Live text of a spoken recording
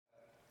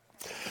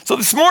So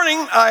this morning,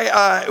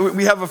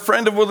 we have a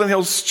friend of Woodland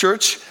Hills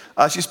Church.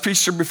 She's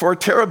preached here before,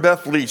 Tara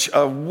Beth Leach,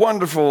 a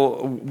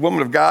wonderful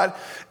woman of God.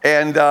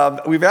 And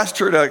we've asked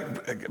her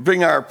to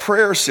bring our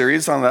prayer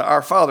series on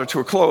Our Father to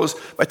a close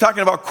by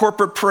talking about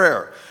corporate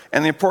prayer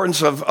and the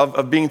importance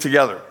of being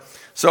together.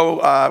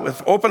 So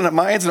with open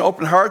minds and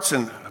open hearts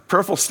and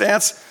prayerful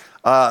stance,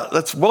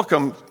 let's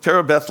welcome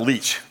Tara Beth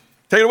Leach.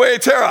 Take it away,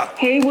 Tara.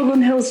 Hey,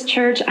 Woodland Hills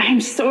Church.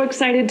 I'm so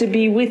excited to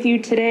be with you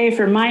today,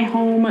 from my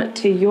home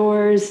to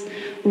yours.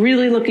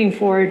 Really looking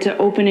forward to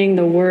opening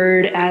the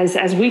Word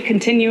as we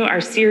continue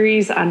our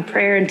series on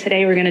prayer. And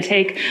today we're going to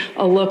take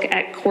a look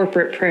at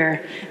corporate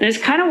prayer. And it's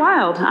kind of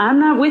wild.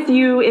 I'm not with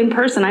you in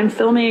person. I'm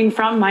filming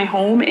from my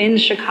home in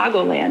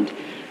Chicagoland.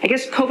 I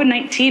guess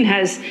COVID-19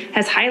 has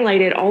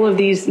highlighted all of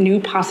these new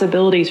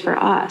possibilities for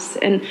us.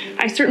 And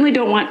I certainly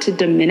don't want to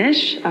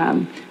diminish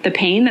the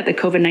pain that the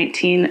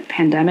COVID-19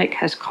 pandemic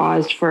has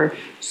caused for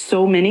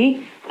so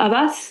many of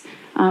us.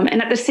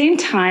 And at the same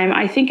time,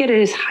 I think it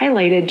has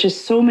highlighted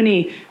just so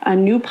many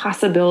new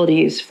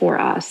possibilities for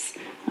us.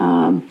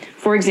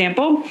 For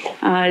example,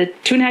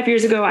 2.5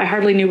 years ago, I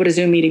hardly knew what a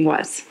Zoom meeting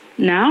was.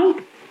 Now,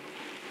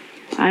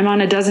 I'm on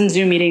a dozen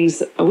Zoom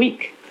meetings a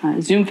week.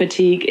 Zoom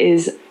fatigue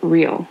is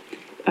real.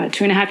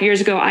 2.5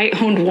 years ago, I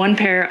owned one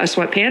pair of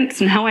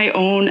sweatpants. Now I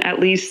own at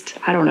least,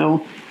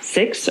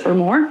 6 or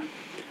more,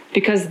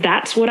 because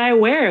that's what I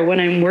wear when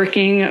I'm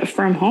working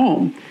from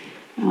home.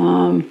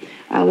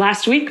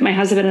 Last week, my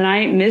husband and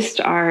I missed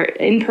our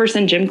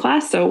in-person gym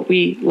class, so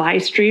we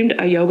live streamed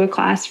a yoga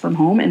class from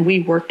home, and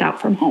we worked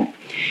out from home.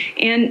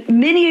 And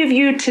many of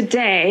you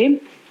today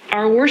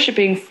are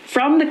worshiping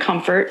from the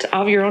comfort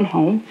of your own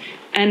home,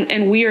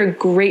 and we are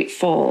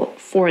grateful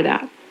for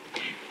that.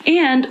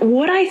 And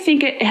what I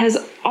think it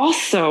has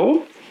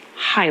also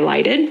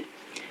highlighted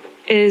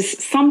is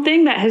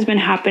something that has been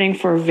happening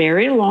for a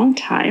very long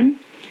time,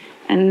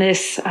 and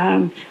this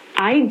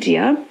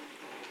idea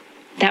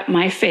that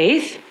my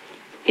faith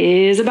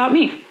is about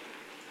me.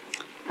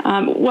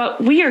 Well,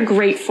 we are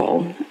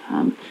grateful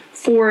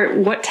for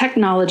what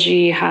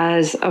technology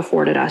has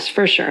afforded us,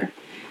 for sure.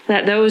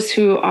 That those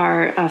who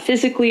are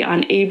physically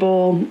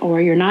unable,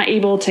 or you're not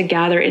able to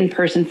gather in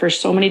person for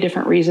so many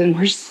different reasons,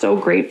 we're so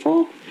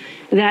grateful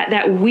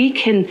that we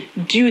can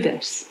do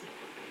this.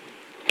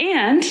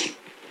 And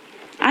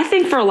I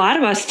think for a lot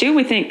of us too,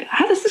 we think,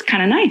 this is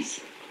kind of nice.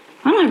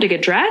 I don't have to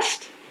get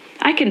dressed.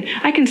 I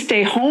can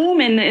stay home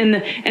in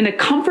the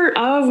comfort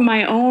of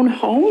my own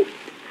home,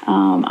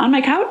 on my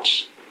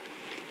couch.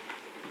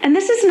 And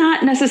this is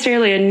not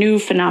necessarily a new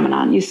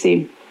phenomenon. You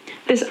see,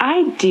 this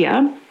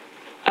idea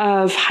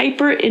of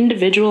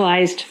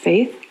hyper-individualized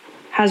faith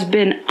has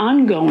been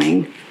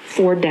ongoing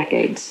for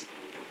decades.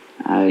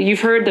 You've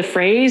heard the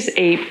phrase,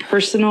 a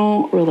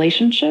personal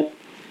relationship.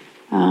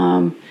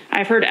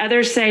 I've heard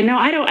others say, no,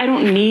 I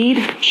don't need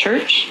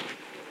church.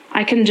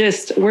 I can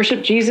just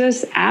worship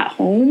Jesus at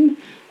home,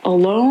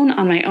 alone,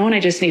 on my own. I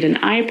just need an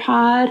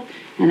iPod,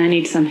 and I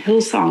need some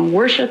Hillsong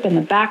worship in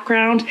the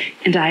background,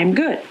 and I am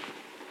good.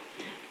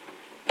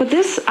 But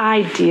this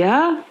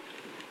idea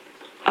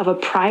of a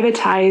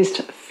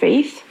privatized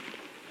faith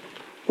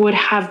would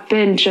have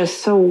been just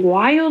so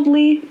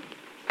wildly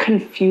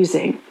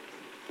confusing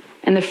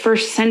in the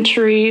first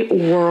century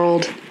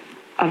world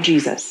of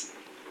Jesus.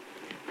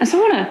 And so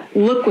I want to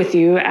look with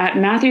you at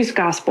Matthew's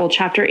Gospel,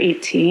 chapter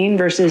 18,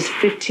 verses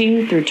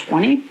 15 through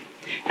 20.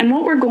 And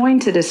what we're going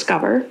to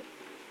discover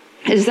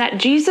is that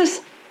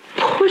Jesus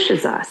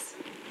pushes us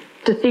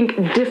to think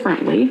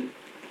differently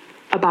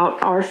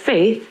about our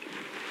faith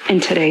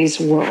in today's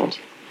world.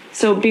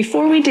 So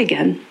before we dig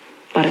in,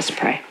 let us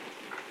pray.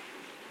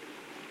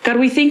 God,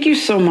 we thank you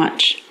so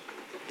much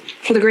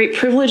for the great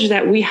privilege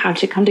that we have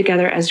to come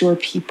together as your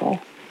people.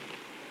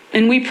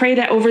 And we pray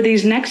that over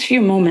these next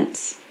few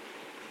moments,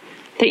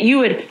 that you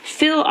would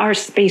fill our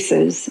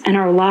spaces and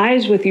our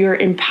lives with your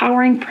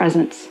empowering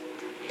presence,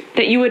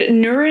 that you would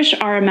nourish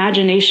our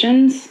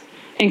imaginations,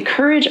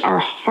 encourage our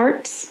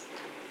hearts,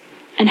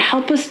 and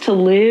help us to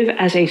live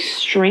as a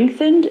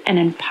strengthened and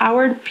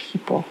empowered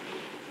people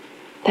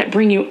that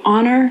bring you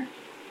honor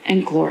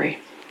and glory.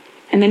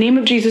 In the name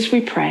of Jesus we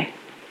pray.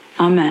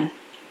 Amen.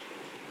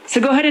 So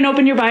go ahead and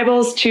open your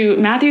Bibles to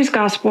Matthew's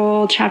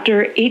Gospel,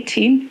 chapter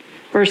 18,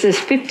 verses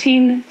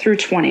 15 through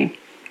 20.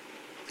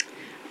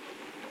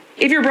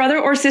 If your brother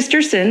or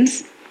sister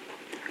sins,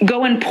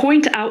 go and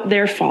point out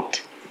their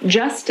fault,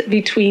 just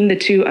between the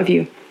two of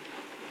you.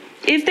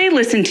 If they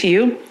listen to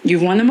you,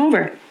 you've won them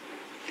over.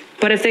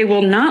 But if they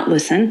will not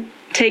listen,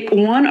 take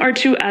 1 or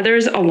 2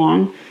 others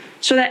along,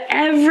 so that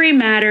every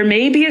matter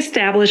may be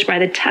established by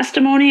the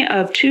testimony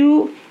of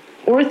 2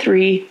 or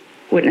 3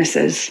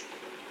 witnesses.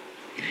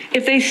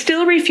 If they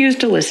still refuse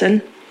to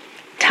listen,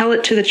 tell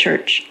it to the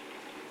church.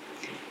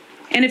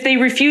 And if they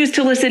refuse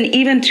to listen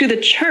even to the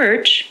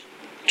church,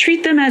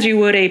 treat them as you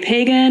would a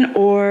pagan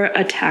or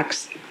a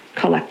tax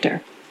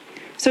collector.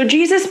 So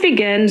Jesus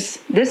begins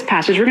this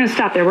passage. We're going to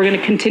stop there. We're going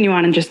to continue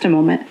on in just a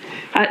moment.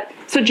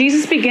 So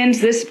Jesus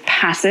begins this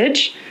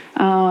passage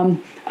of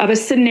a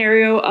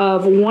scenario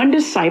of one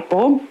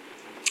disciple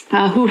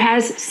who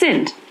has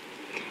sinned.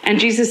 And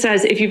Jesus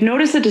says, if you've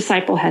noticed a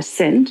disciple has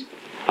sinned,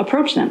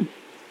 approach them.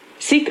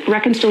 Seek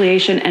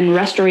reconciliation and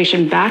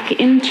restoration back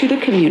into the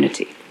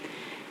community.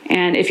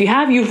 And if you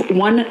have, you've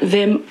won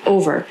them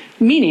over,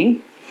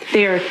 meaning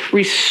they are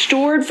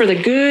restored for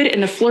the good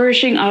and the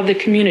flourishing of the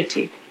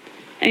community.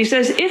 And he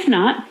says, if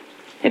not,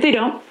 if they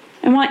don't,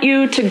 I want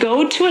you to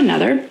go to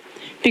another,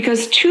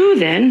 because two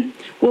then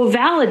will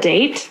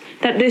validate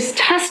that this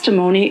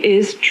testimony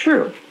is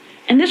true.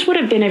 And this would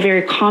have been a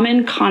very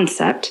common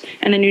concept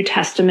in the New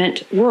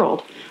Testament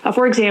world.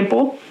 For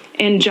example,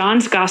 in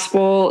John's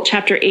Gospel,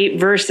 chapter 8,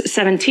 verse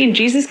 17,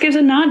 Jesus gives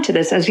a nod to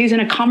this as he's in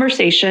a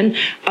conversation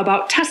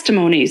about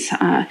testimonies.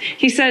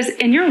 He says,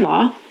 in your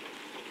law,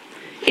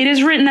 it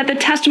is written that the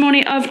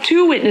testimony of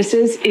two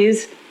witnesses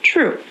is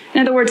true.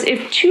 In other words,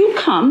 if two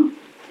come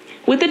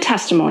with a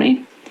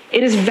testimony,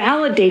 it is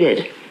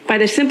validated by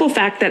the simple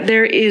fact that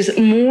there is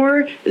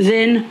more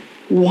than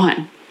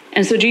one.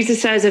 And so Jesus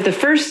says, if the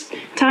first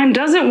time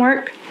doesn't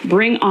work,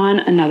 bring on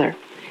another.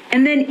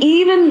 And then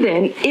even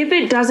then, if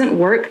it doesn't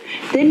work,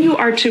 then you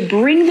are to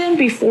bring them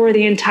before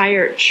the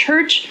entire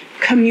church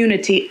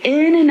community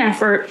in an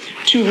effort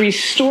to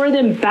restore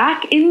them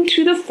back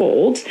into the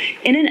fold,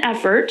 in an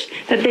effort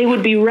that they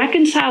would be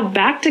reconciled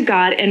back to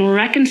God and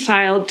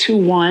reconciled to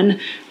one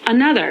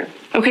another.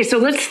 Okay, so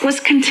let's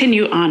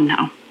continue on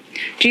now.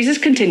 Jesus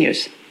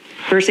continues,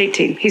 verse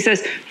 18. He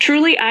says,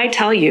 truly I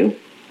tell you,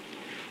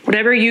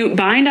 whatever you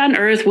bind on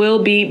earth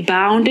will be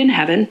bound in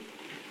heaven,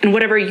 and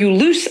whatever you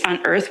loose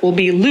on earth will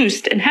be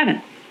loosed in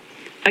heaven.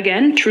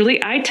 Again,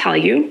 truly I tell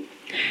you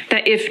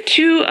that if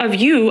two of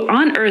you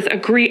on earth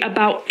agree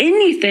about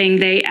anything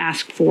they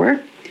ask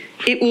for,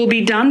 it will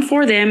be done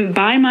for them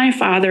by my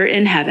Father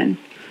in heaven.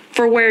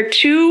 For where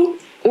two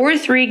or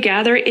three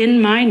gather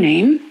in my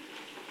name,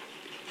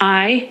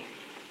 I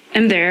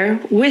am there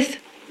with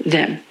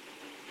them.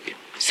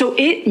 So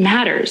it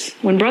matters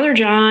when Brother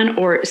John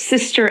or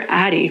Sister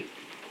Addie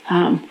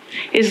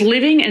is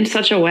living in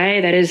such a way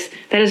that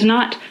is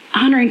not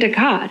honoring to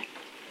God.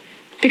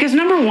 Because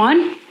number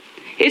one,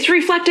 it's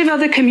reflective of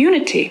the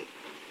community.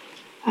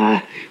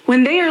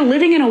 When they are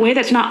living in a way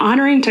that's not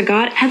honoring to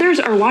God, others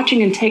are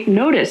watching and take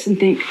notice and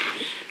think,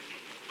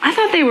 I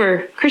thought they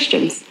were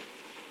Christians.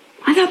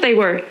 I thought they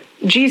were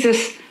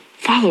Jesus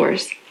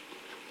followers.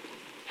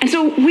 And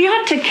so we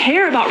ought to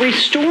care about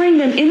restoring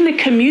them in the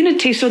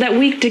community so that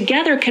we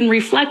together can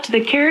reflect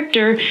the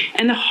character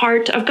and the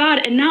heart of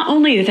God. And not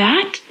only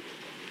that,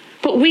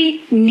 but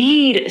we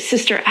need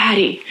Sister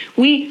Addie.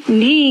 We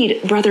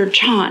need Brother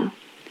John.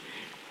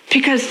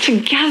 Because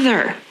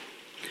together,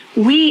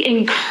 we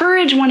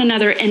encourage one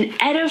another and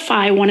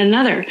edify one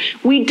another.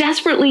 We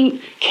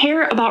desperately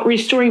care about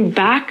restoring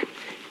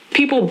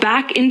people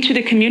back into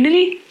the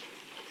community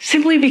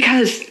simply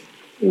because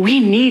we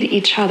need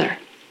each other.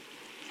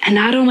 And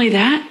not only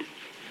that,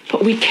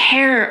 but we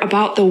care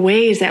about the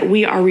ways that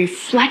we are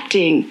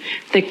reflecting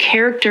the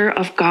character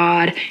of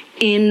God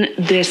in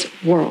this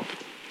world.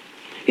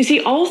 You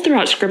see, all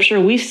throughout Scripture,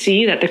 we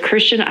see that the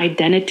Christian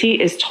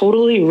identity is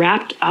totally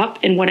wrapped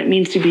up in what it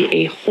means to be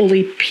a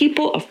holy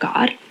people of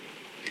God.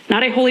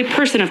 Not a holy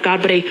person of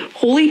God, but a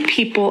holy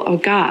people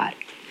of God.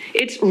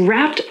 It's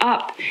wrapped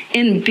up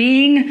in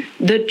being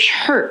the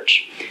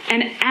church.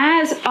 And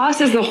as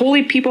us, as the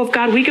holy people of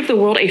God, we give the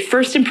world a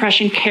first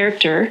impression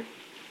character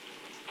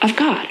of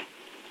God.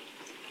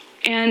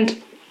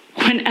 And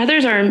when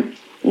others are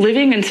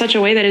living in such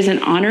a way that isn't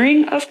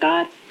honoring of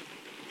God,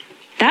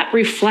 that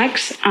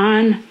reflects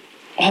on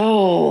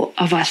all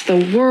of us.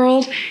 The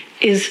world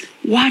is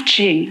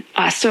watching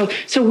us. So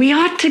we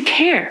ought to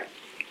care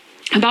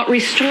about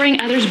restoring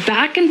others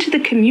back into the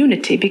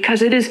community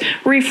because it is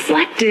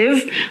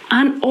reflective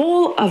on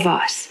all of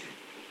us.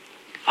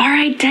 Our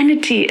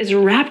identity is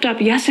wrapped up,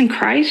 yes, in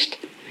Christ,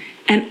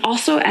 and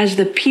also as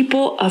the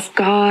people of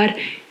God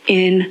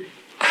in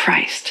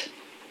Christ.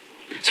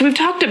 So we've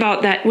talked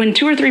about that when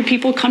two or three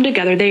people come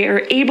together, they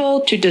are able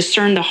to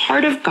discern the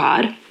heart of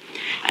God.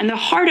 And the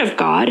heart of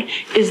God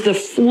is the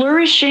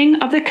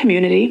flourishing of the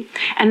community,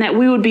 and that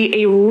we would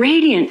be a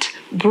radiant,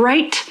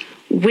 bright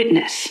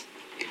witness.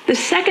 The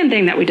second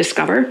thing that we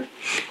discover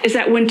is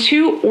that when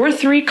two or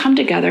three come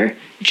together,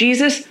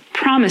 Jesus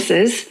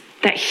promises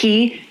that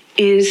he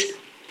is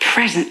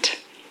present.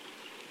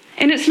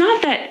 And it's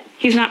not that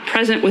he's not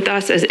present with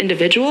us as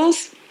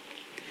individuals,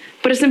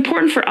 but it's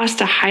important for us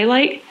to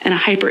highlight in a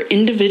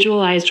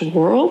hyper-individualized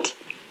world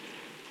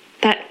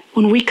that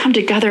when we come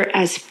together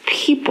as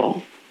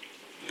people,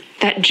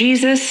 that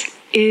Jesus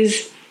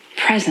is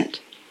present.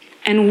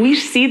 And we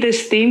see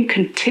this theme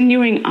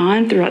continuing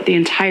on throughout the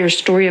entire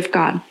story of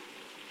God.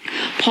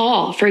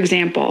 Paul, for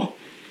example,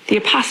 the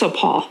Apostle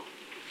Paul,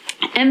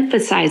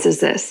 emphasizes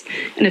this.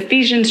 In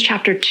Ephesians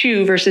chapter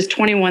 2, verses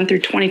 21 through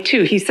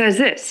 22, he says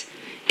this,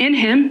 in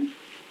him,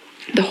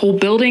 the whole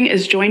building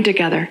is joined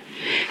together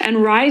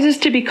and rises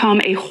to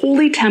become a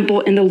holy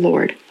temple in the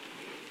Lord.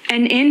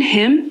 And in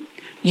him,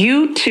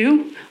 you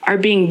too are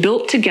being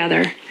built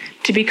together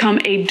to become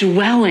a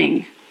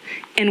dwelling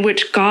in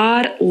which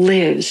God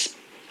lives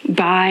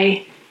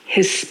by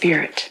his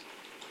Spirit.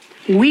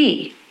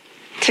 We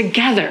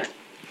together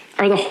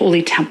are the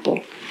holy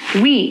temple.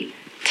 We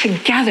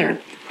together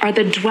are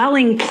the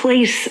dwelling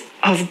place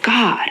of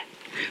God.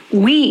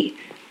 We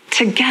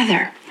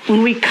together,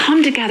 when we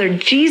come together,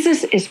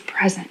 Jesus is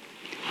present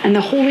and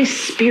the Holy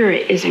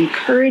Spirit is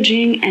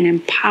encouraging and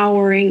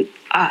empowering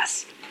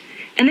us.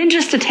 And then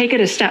just to take it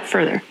a step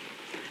further,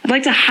 I'd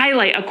like to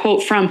highlight a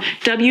quote from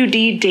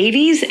W.D.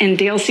 Davies and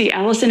Dale C.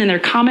 Allison in their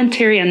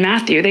commentary on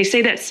Matthew. They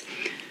say this: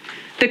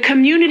 the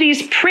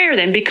community's prayer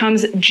then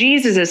becomes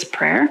Jesus's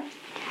prayer,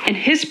 and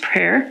his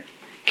prayer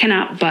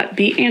cannot but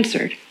be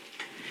answered.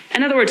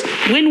 In other words,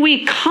 when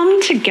we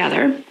come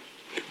together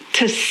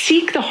to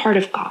seek the heart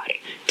of God,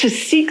 to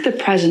seek the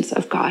presence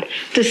of God,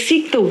 to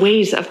seek the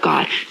ways of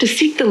God, to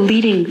seek the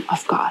leading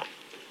of God,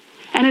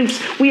 and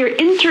as we are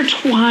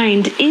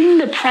intertwined in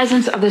the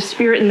presence of the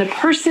Spirit in the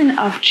person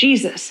of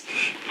Jesus,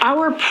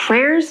 our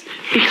prayers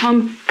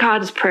become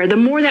God's prayer. The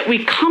more that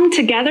we come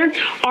together,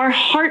 our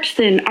hearts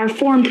then are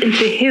formed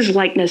into his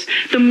likeness.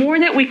 The more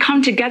that we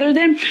come together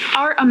then,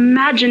 our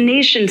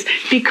imaginations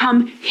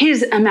become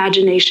his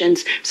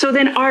imaginations. So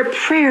then our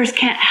prayers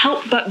can't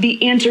help but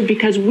be answered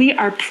because we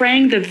are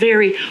praying the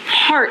very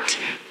heart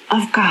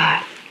of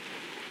God.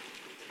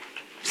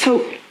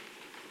 So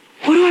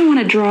what do I want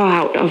to draw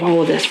out of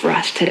all of this for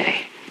us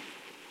today?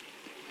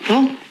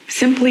 Well,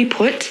 simply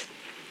put,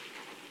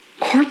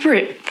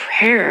 corporate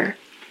prayer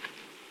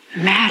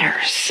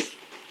matters.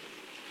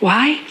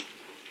 Why?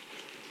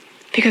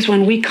 Because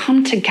when we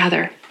come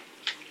together,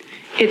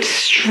 it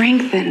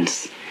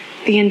strengthens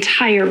the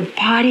entire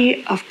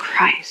body of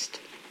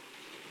Christ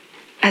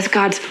as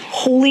God's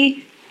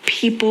holy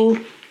people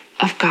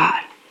of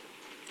God.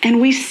 And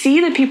we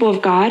see the people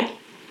of God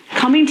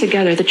coming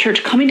together, the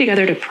church coming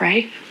together to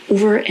pray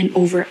over and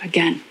over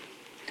again.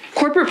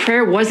 Corporate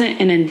prayer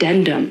wasn't an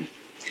addendum,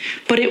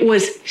 but it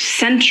was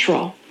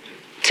central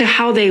to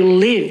how they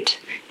lived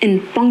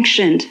and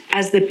functioned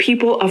as the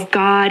people of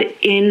God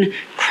in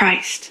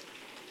Christ.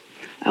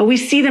 We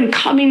see them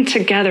coming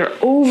together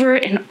over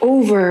and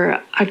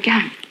over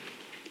again.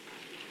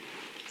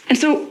 And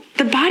so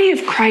the body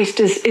of Christ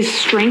is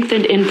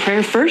strengthened in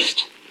prayer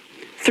first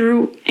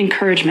through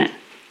encouragement.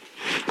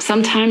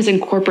 Sometimes in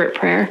corporate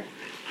prayer,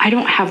 I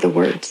don't have the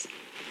words.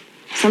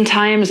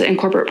 Sometimes in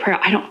corporate prayer,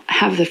 I don't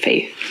have the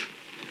faith.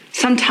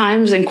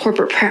 Sometimes in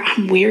corporate prayer,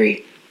 I'm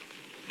weary.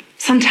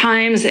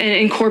 Sometimes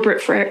in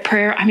corporate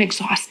prayer, I'm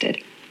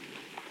exhausted.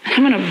 And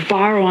I'm going to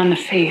borrow on the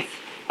faith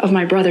of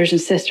my brothers and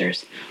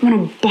sisters. I'm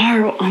going to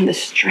borrow on the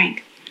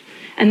strength.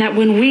 And that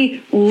when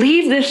we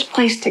leave this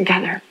place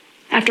together,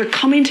 after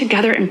coming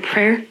together in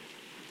prayer,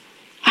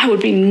 I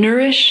would be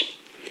nourished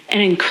and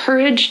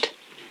encouraged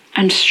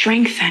and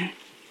strengthened.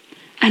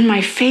 And my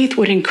faith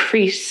would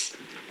increase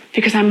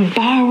because I'm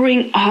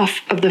borrowing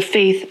off of the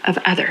faith of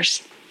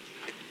others.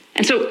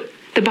 And so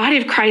the body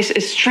of Christ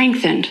is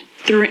strengthened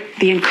through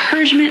the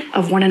encouragement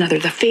of one another,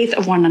 the faith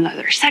of one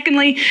another.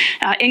 Secondly,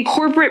 in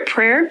corporate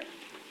prayer,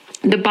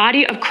 the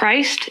body of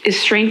Christ is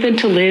strengthened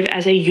to live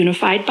as a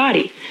unified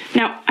body.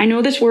 Now, I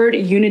know this word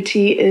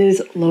unity is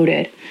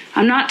loaded.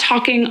 I'm not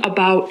talking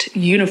about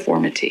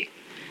uniformity,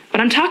 but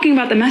I'm talking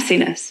about the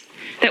messiness.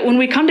 That when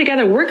we come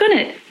together, we're going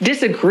to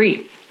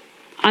disagree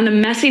on the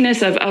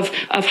messiness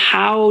of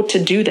how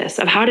to do this,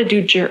 of how to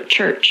do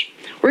church.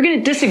 We're going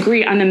to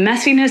disagree on the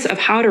messiness of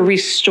how to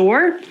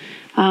restore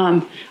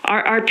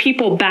our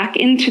people back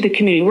into the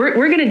community.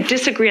 We're going to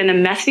disagree on the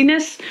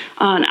messiness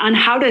on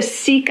how to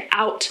seek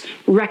out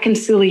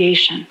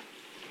reconciliation.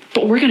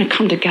 But we're going to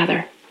come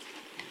together,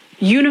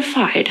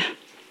 unified,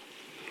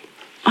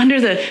 under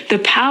the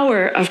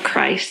power of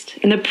Christ,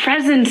 in the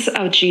presence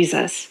of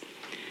Jesus.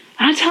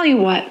 And I tell you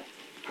what,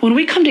 when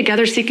we come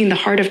together seeking the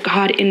heart of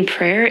God in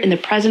prayer, in the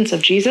presence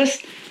of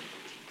Jesus,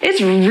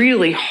 it's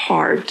really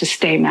hard to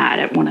stay mad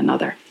at one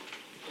another.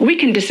 We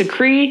can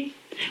disagree.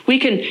 We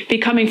can be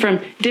coming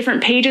from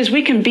different pages.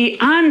 We can be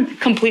on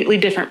completely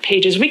different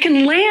pages. We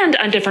can land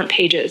on different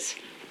pages.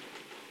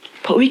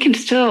 But we can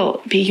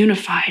still be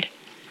unified.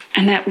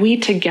 And that we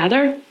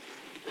together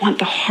want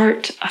the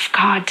heart of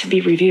God to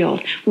be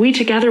revealed. We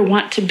together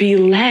want to be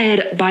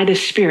led by the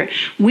Spirit.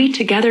 We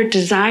together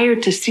desire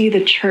to see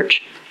the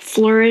church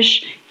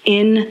flourish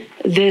in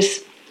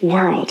this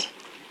world.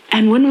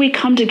 And when we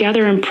come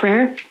together in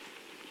prayer,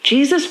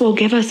 Jesus will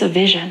give us a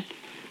vision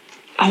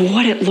of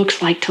what it looks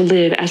like to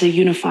live as a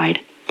unified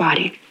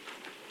body.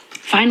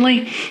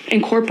 Finally, in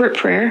corporate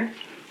prayer,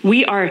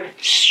 we are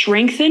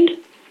strengthened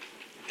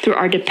through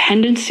our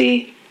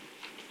dependency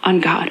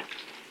on God.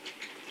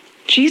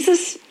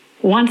 Jesus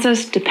wants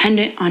us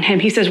dependent on him.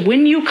 He says,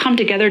 when you come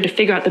together to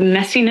figure out the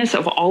messiness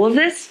of all of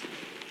this,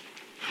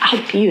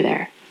 I'll be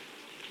there.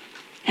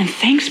 And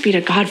thanks be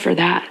to God for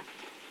that.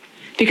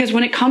 Because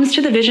when it comes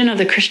to the vision of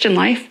the Christian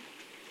life,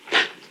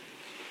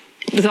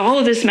 with all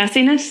of this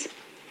messiness,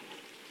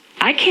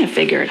 I can't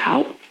figure it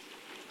out.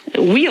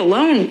 We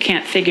alone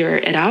can't figure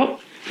it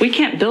out. We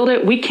can't build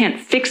it. We can't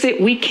fix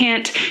it. We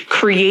can't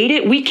create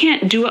it. We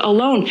can't do it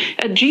alone.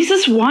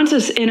 Jesus wants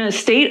us in a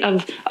state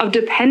of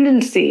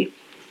dependency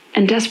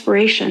and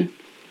desperation.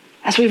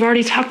 As we've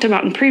already talked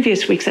about in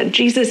previous weeks, that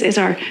Jesus is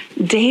our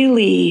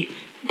daily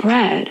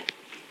bread.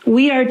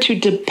 We are to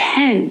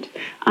depend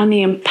on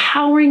the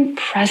empowering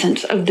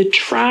presence of the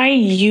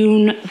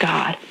triune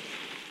God.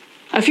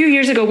 A few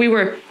years ago, we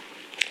were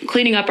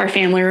cleaning up our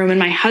family room, and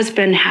my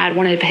husband had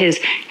one of his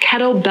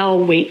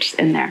kettlebell weights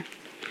in there.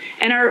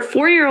 And our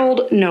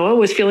 4-year-old Noah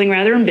was feeling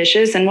rather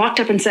ambitious and walked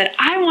up and said,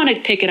 "I want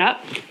to pick it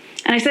up."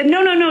 And I said,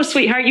 no,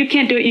 sweetheart, you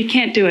can't do it, you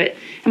can't do it.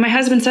 And my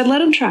husband said,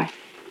 "Let him try."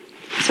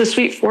 So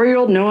sweet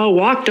 4-year-old Noah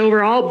walked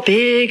over all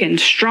big and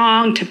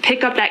strong to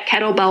pick up that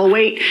kettlebell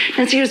weight. And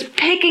as he was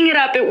picking it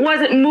up, it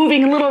wasn't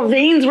moving. Little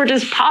veins were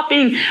just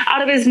popping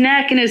out of his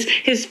neck, and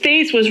his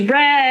face was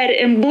red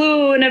and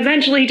blue. And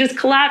eventually he just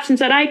collapsed and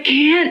said, "I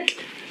can't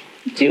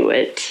do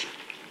it.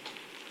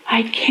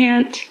 I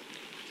can't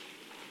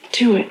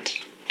do it.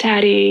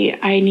 Daddy,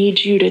 I need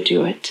you to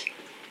do it."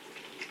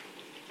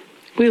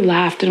 We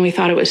laughed and we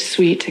thought it was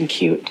sweet and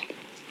cute.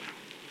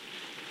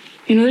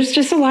 There's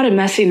just a lot of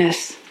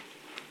messiness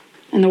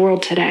in the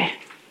world today.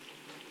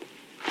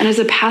 And as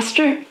a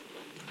pastor,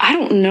 I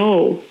don't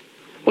know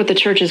what the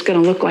church is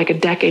going to look like a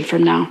decade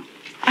from now.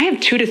 I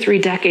have 2 to 3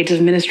 decades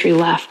of ministry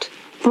left,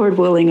 Lord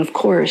willing, of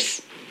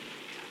course.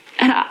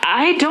 And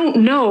I don't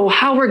know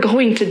how we're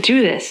going to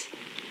do this.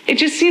 It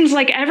just seems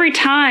like every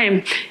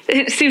time,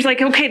 it seems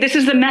like, okay, this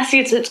is the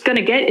messiest it's going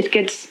to get. It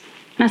gets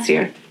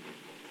messier.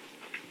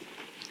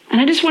 And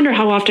I just wonder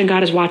how often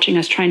God is watching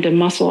us trying to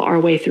muscle our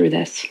way through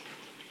this,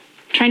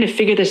 trying to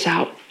figure this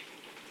out,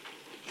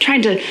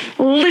 trying to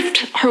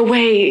lift our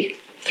way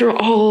through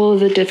all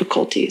the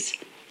difficulties.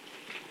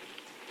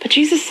 But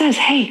Jesus says,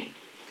 hey,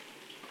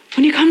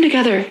 when you come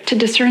together to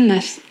discern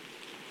this,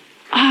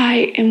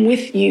 I am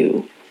with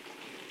you.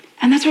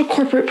 And that's what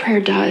corporate prayer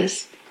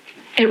does.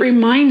 It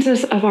reminds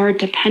us of our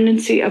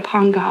dependency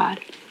upon God.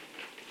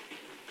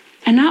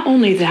 And not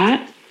only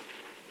that,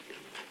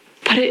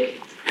 but it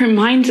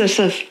reminds us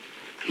of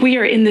we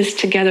are in this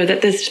together,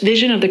 that this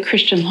vision of the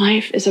Christian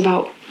life is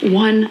about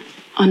one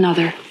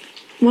another.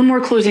 One more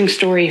closing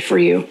story for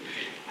you.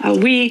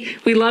 We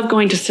love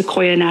going to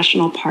Sequoia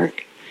National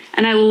Park.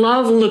 And I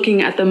love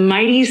looking at the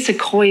mighty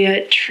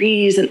sequoia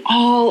trees and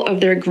all of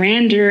their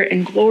grandeur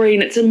and glory.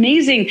 And it's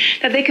amazing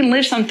that they can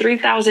live some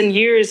 3,000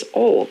 years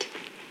old.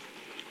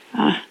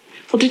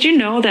 Well, did you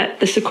know that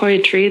the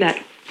sequoia tree,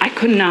 that I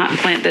could not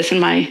plant this in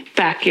my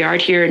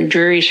backyard here in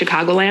dreary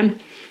Chicagoland?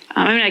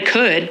 I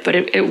could, but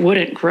it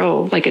wouldn't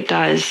grow like it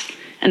does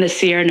in the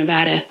Sierra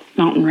Nevada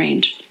mountain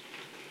range.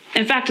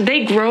 In fact,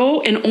 they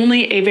grow in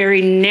only a very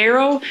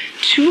narrow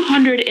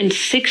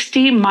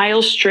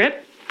 260-mile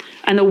strip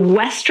on the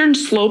western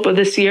slope of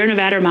the Sierra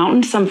Nevada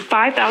mountains, some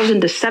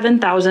 5,000 to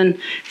 7,000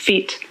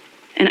 feet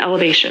in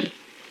elevation.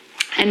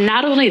 And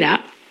not only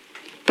that,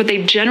 but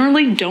they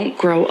generally don't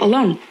grow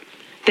alone.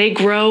 They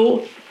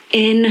grow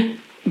in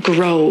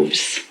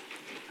groves.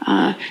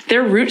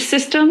 Their root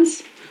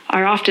systems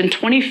are often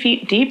 20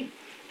 feet deep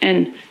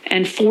and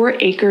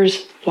 4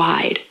 acres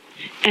wide.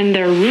 And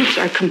their roots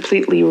are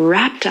completely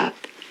wrapped up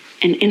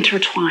and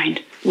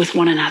intertwined with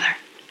one another.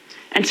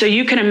 And so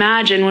you can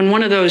imagine when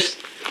one of those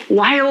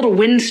wild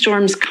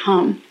windstorms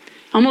come,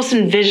 almost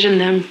envision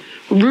them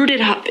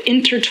rooted up,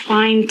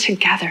 intertwined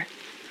together,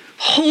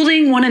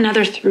 holding one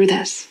another through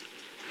this,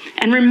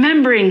 and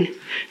remembering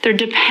their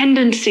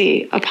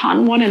dependency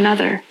upon one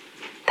another,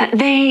 that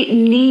they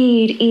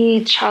need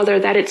each other,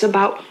 that it's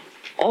about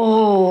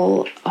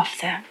all of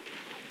them.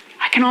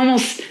 I can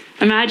almost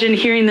imagine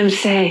hearing them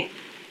say,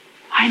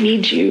 I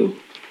need you.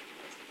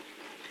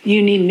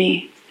 You need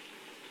me.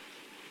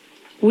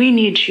 We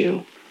need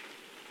you.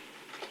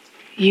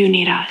 You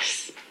need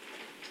us.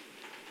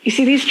 You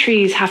see, these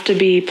trees have to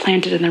be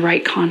planted in the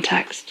right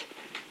context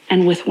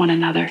and with one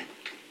another.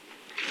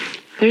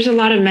 There's a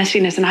lot of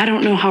messiness, and I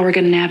don't know how we're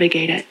going to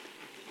navigate it.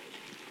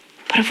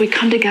 But if we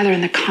come together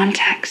in the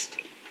context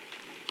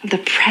of the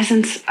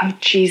presence of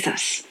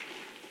Jesus,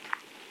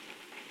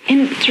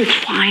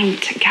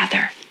 intertwined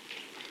together,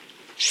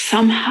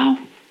 somehow,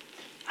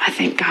 I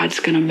think God's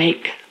going to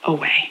make a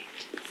way.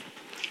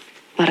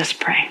 Let us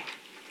pray.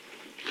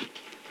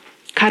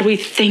 God, we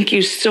thank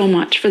you so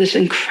much for this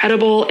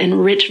incredible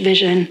and rich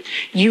vision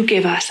you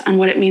give us on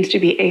what it means to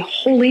be a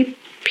holy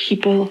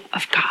people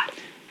of God.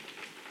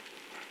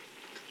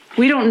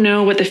 We don't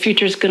know what the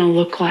future is going to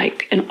look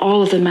like in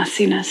all of the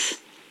messiness,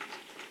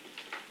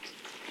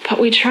 but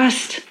we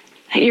trust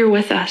that you're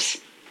with us,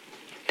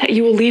 that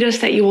you will lead us,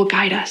 that you will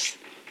guide us.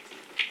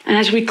 And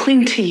as we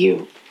cling to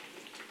you,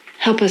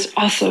 help us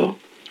also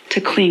to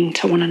cling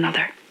to one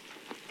another.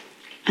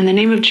 In the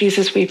name of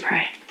Jesus, we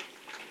pray.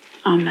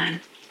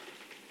 Amen.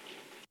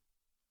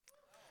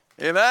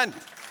 Amen.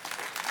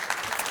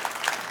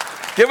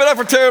 Give it up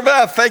for Tara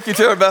Beth. Thank you,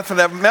 Tara Beth, for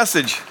that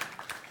message.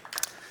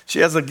 She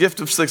has a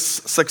gift of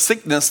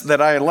succinctness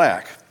that I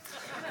lack.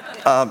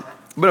 But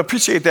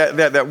appreciate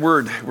that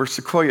word. We're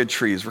sequoia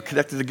trees. We're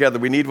connected together.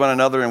 We need one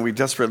another, and we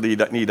desperately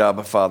need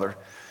Abba, Father.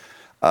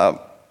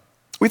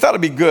 We thought it'd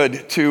be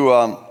good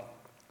to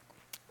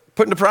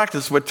put into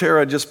practice what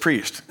Tara just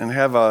preached and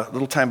have a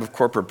little time of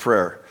corporate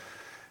prayer.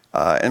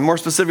 And more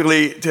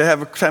specifically, to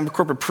have a time of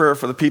corporate prayer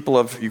for the people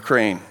of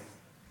Ukraine.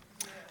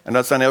 And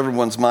that's on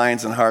everyone's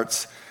minds and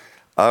hearts.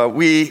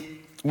 We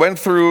went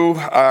through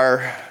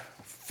our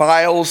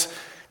files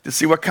to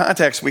see what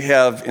contacts we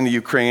have in the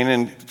Ukraine,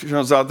 and it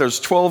turns out there's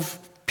 12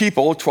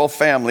 people, 12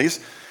 families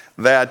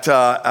that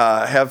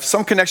have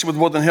some connection with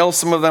Woodland Hills.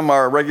 Some of them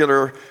are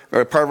regular,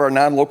 or part of our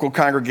non-local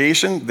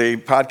congregation. They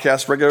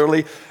podcast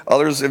regularly.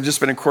 Others have just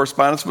been in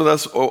correspondence with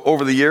us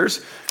over the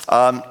years.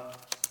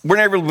 We're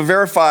not able to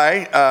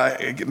verify,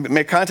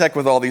 make contact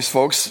with all these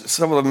folks.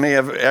 Some of them may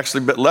have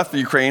actually left the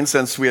Ukraine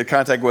since we had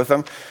contact with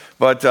them.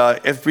 But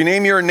if we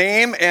name your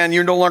name and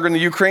you're no longer in the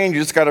Ukraine, you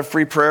just got a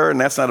free prayer, and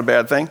that's not a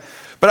bad thing.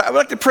 But I would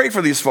like to pray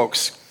for these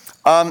folks.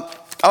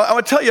 I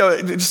want to tell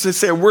you, just to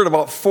say a word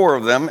about 4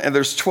 of them, and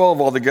there's 12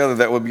 altogether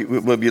that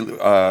we'll be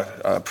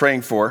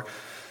praying for.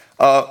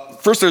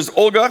 First, there's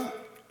Olga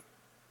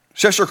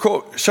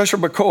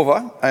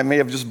Shcherbakova. I may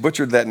have just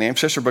butchered that name,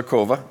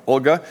 Shcherbakova,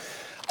 Olga.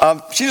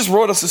 She just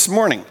wrote us this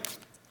morning.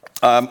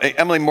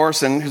 Emily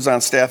Morrison, who's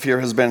on staff here,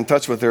 has been in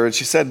touch with her, and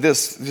she said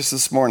this just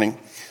this morning.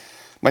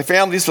 My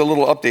family, just a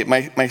little update.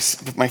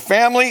 My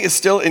family is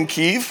still in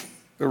Kyiv.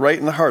 They're right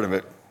in the heart of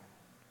it.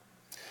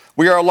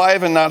 We are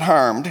alive and not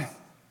harmed.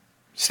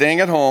 Staying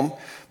at home.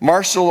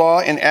 Martial law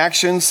in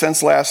action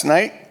since last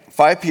night,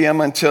 5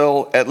 p.m.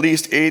 until at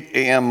least 8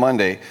 a.m.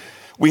 Monday.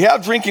 We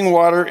have drinking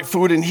water,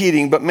 food, and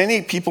heating, but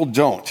many people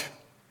don't.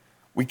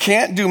 We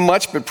can't do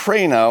much but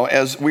pray now,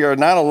 as we are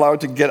not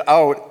allowed to get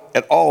out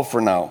at all for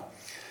now.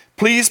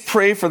 Please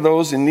pray for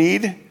those in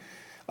need,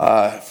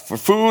 for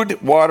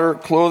food, water,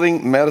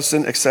 clothing,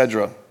 medicine,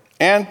 etc.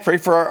 And pray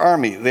for our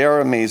army. They are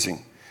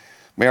amazing.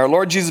 May our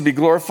Lord Jesus be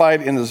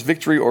glorified in this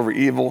victory over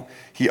evil.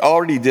 He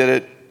already did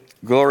it.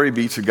 Glory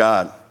be to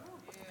God.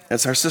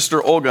 That's our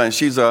sister Olga, and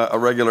she's a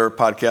regular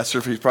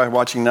podcaster. She's probably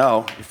watching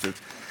now.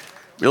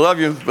 We love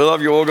you. We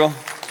love you, Olga.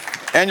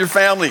 And your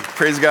family.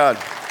 Praise God.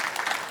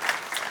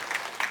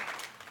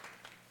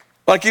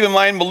 Well, keep in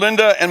mind,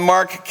 Melinda and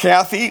Mark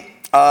Cathy,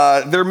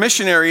 they're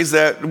missionaries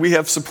that we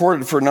have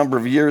supported for a number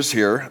of years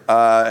here.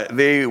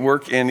 They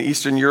work in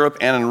Eastern Europe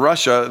and in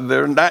Russia.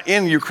 They're not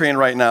in Ukraine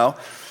right now,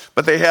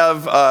 but they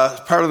have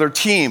part of their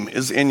team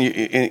is in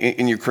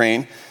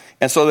Ukraine.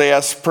 And so they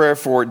asked prayer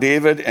for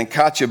David and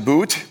Katya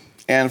Boot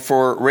and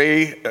for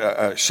Ray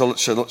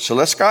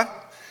Shaleska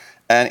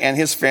and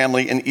his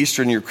family in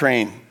Eastern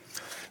Ukraine.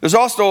 There's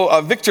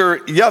also Victor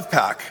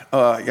Yevpak,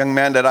 a young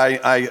man that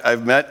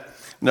I've met.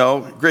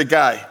 No, great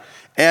guy.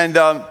 And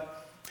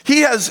he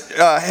has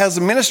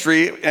a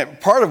ministry,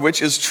 part of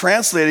which is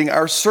translating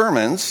our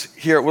sermons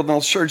here at Woodland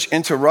Hills Church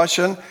into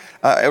Russian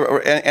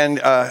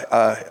and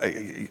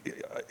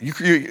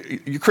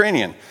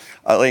Ukrainian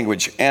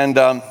language.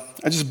 And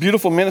just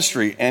beautiful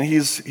ministry. And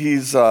he's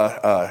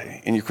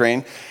in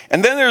Ukraine.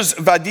 And then there's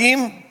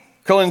Vadim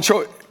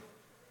Kalinchenko.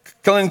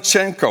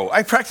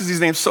 I practice these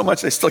names so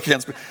much I still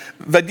can't speak.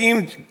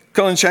 Vadim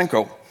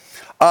Kalinchenko.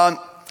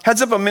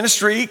 Heads up a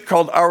ministry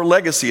called Our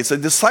Legacy. It's a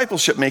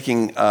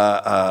discipleship-making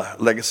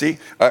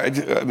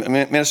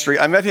ministry.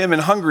 I met him in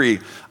Hungary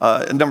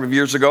a number of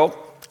years ago,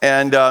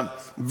 and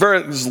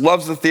very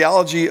loves the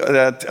theology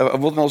of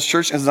Woodland Hills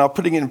Church and is now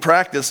putting it in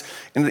practice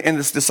in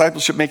this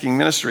discipleship-making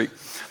ministry.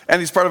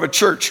 And he's part of a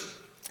church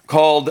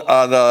called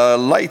the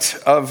Light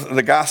of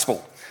the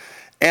Gospel.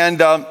 And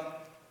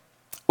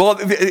well,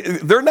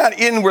 they're not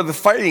in where the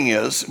fighting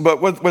is,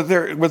 but what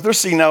they're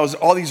seeing now is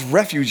all these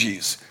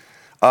refugees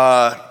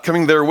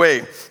coming their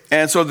way.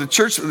 And so the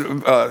church,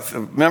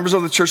 members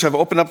of the church have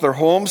opened up their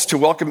homes to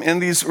welcome in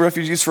these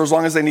refugees for as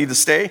long as they need to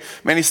stay.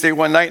 Many stay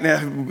one night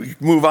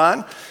and move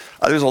on.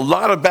 There's a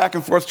lot of back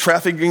and forth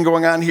trafficking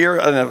going on here,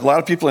 and a lot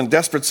of people in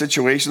desperate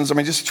situations. I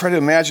mean, just try to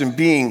imagine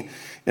being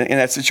in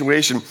that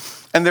situation.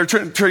 And they're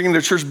turning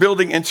their church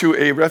building into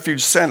a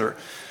refuge center.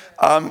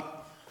 And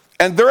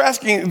they're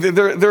asking,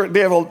 they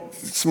have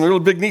some real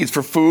big needs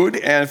for food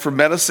and for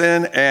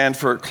medicine and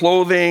for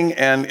clothing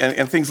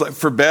and things like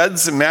for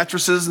beds and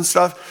mattresses and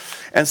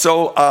stuff. And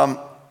so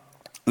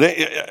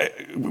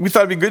we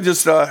thought it'd be good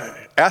just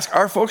ask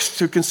our folks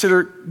to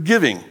consider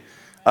giving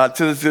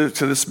to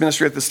this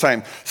ministry at this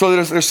time.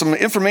 So there's some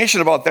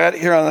information about that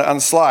here on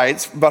the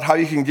slides about how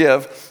you can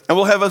give. And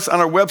we'll have us on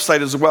our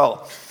website as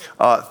well,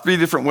 3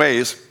 different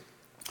ways.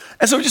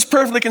 And so just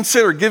prayerfully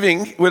consider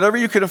giving whatever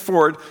you can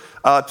afford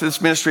to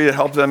this ministry to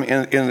help them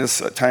in this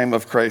time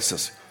of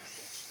crisis.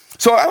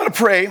 So I'm going to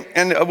pray,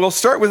 and we'll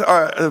start with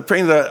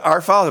praying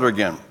Our Father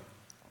again.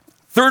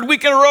 3rd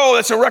week in a row,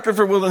 that's a record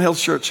for Woodland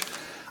Hills Church.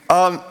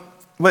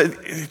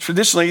 But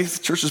traditionally, the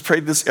church has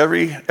prayed this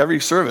every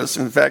service.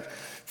 In fact,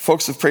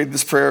 folks have prayed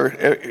this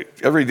prayer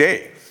every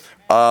day.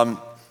 And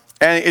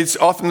it's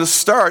often the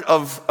start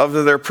of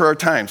their prayer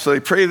time. So they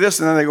pray this,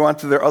 and then they go on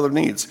to their other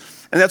needs.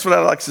 And that's what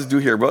I'd like to do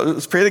here. But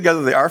let's pray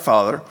together the Our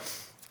Father,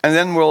 and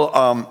then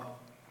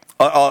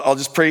I'll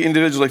just pray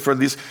individually for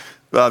these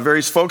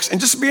various folks,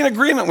 and just be in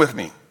agreement with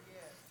me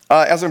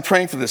as I'm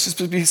praying for this.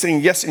 Just be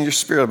saying yes in your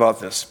spirit about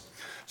this.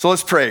 So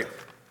let's pray.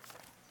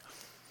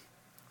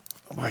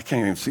 Oh, I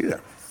can't even see that.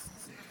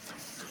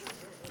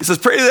 He says,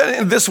 pray that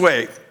in this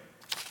way.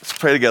 Let's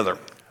pray together.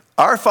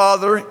 Our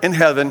Father in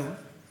heaven,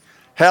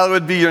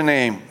 hallowed be your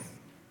name.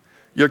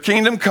 Your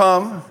kingdom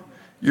come,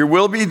 your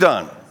will be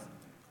done,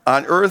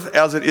 on earth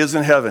as it is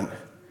in heaven.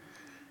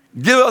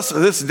 Give us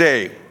this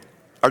day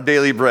our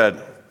daily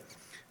bread,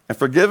 and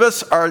forgive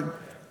us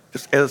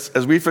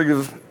as we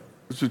forgive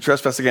those who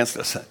trespass against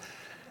us.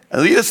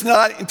 And lead us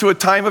not into a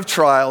time of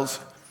trials,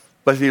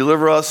 but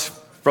deliver us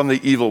from the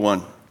evil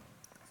one.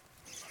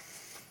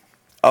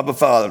 Abba,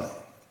 Father,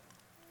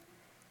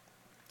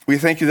 we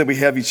thank you that we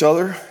have each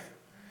other.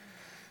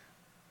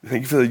 We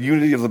thank you for the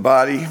unity of the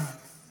body.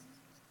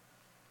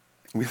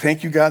 We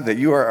thank you, God, that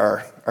you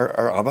are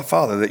our Abba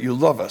Father, that you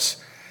love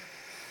us.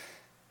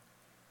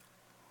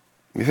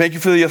 We thank you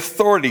for the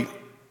authority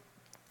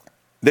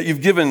that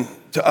you've given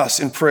to us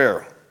in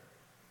prayer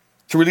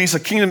to release a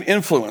kingdom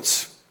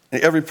influence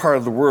in every part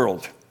of the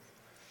world.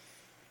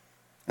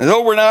 And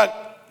though we're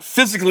not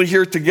physically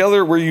here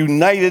together, we're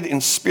united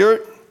in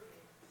spirit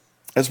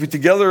as we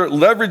together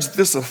leverage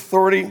this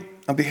authority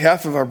on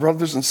behalf of our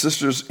brothers and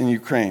sisters in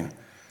Ukraine.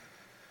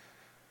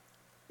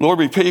 Lord,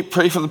 we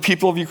pray for the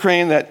people of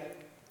Ukraine that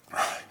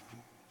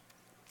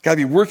God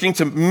be working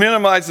to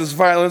minimize this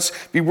violence,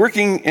 be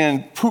working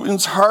in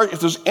Putin's heart. If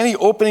there's any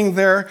opening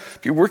there,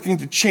 be working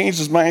to change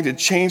his mind, to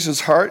change his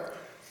heart,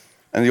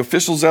 and the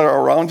officials that are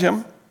around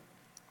him.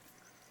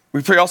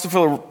 We pray also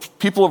for the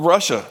people of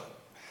Russia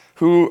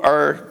who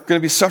are going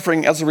to be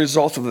suffering as a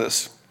result of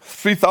this.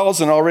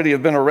 3,000 already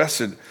have been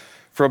arrested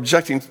for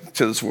objecting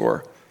to this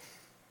war.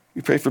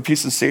 We pray for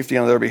peace and safety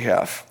on their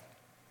behalf.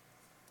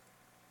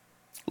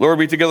 Lord,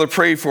 we together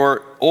pray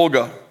for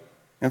Olga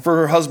and for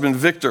her husband,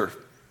 Victor,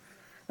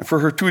 and for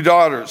her 2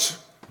 daughters,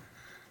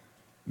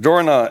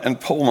 Dorna and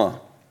Polma.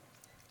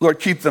 Lord,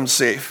 keep them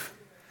safe.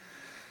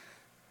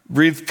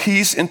 Breathe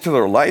peace into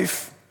their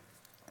life.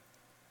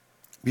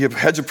 Be a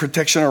hedge of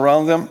protection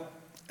around them,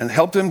 and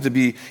help them to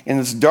be, in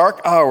this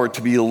dark hour,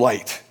 to be a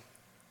light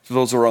to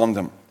those around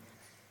them.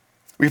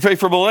 We pray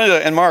for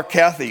Melinda and Mark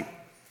Cathy,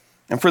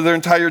 and for their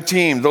entire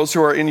team, those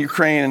who are in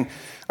Ukraine and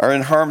are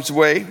in harm's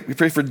way. We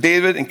pray for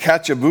David and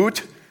Katya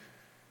Boot,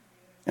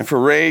 and for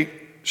Ray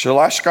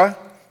Shalashka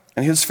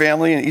and his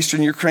family in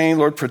eastern Ukraine.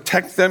 Lord,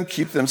 protect them,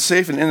 keep them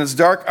safe, and in this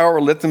dark hour,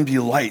 let them be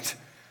light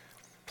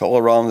to all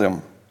around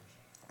them.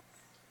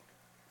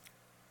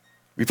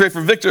 We pray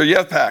for Victor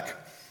Yevpak,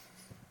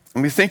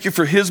 and we thank you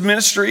for his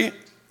ministry.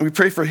 We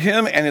pray for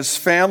him and his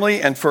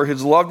family and for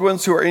his loved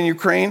ones who are in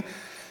Ukraine.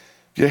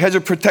 Be a hedge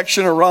of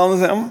protection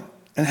around them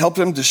and help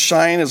them to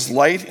shine as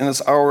light in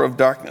this hour of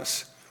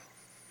darkness.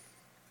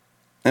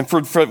 And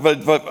for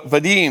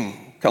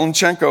Vadim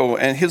Kalinchenko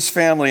and his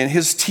family and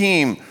his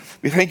team,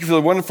 we thank you for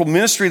the wonderful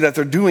ministry that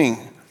they're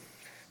doing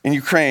in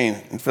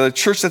Ukraine and for the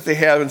church that they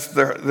have and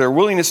for their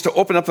willingness to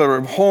open up their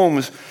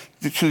homes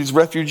to these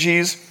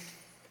refugees.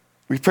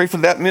 We pray for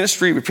that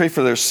ministry. We pray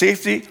for their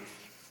safety.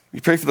 We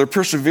pray for their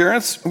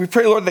perseverance. And we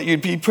pray, Lord, that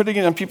you'd be putting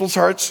it on people's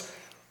hearts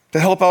to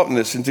help out in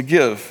this and to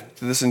give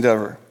to this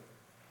endeavor.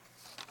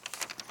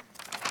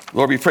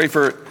 Lord, we pray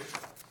for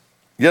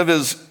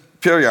Yeviz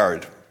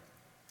Piryard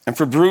and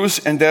for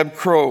Bruce and Deb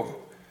Crow.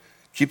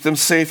 Keep them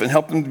safe and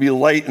help them to be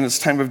light in this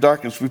time of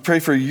darkness. We pray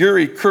for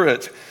Yuri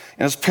Kurit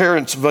and his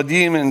parents,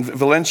 Vadim and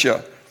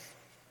Valencia.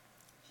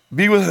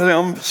 Be with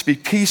them,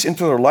 speak peace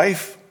into their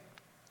life,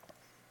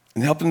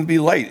 and help them to be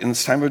light in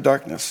this time of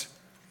darkness.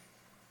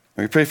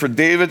 And we pray for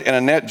David and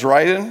Annette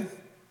Dryden.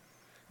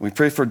 We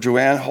pray for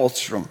Joanne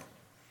Hallstrom.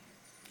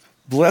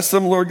 Bless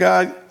them, Lord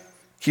God.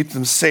 Keep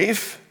them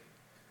safe.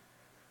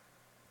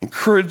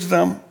 Encourage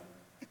them.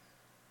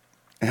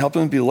 And help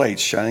them to be light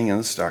shining in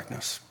this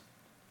darkness.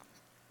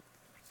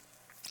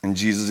 In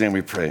Jesus' name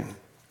we pray.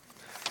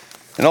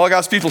 And all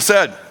God's people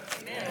said,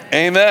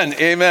 Amen,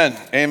 amen,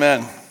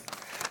 amen.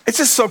 It's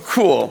just so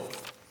cool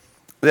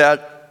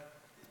that,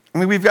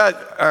 we've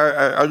got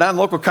our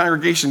non-local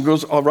congregation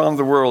goes around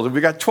the world, and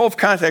we've got 12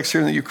 contacts here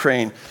in the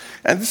Ukraine.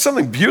 And there's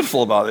something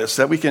beautiful about this,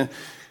 that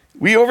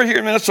we over here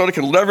in Minnesota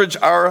can leverage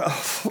our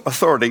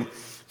authority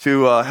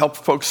to help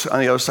folks on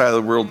the other side of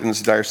the world in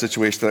this dire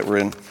situation that we're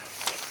in.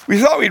 We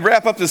thought we'd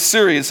wrap up this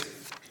series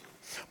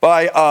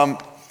by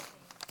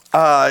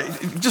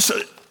just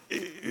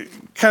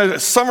kind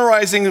of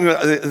summarizing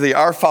the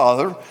Our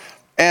Father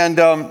and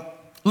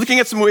looking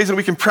at some ways that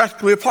we can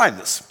practically apply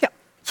this. Yeah.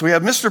 So we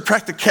have Mr.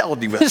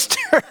 Practicality with us.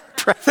 Mr.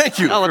 Practicality. Thank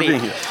you for being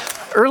here.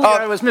 Earlier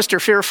I was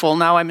Mr. Fearful,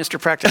 now I'm Mr.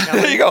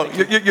 Practicality. There you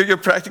go. You're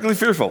practically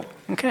fearful.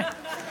 Okay.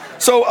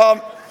 So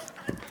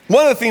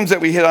one of the themes that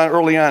we hit on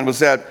early on was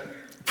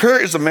that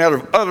prayer is a matter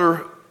of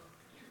utter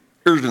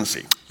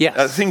urgency.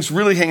 Yes. Things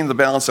really hang in the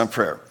balance on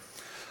prayer.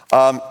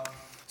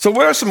 So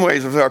what are some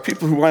ways, if there are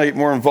people who want to get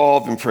more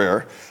involved in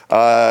prayer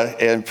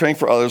and praying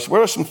for others,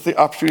 what are some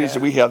opportunities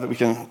that we have that we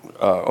can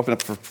open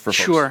up for folks?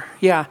 Sure,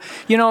 yeah.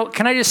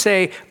 Can I just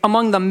say,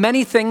 among the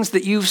many things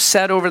that you've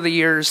said over the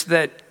years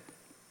that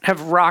have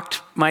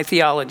rocked my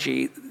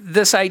theology,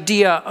 this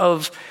idea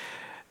of,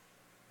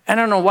 I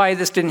don't know why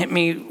this didn't hit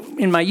me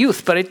in my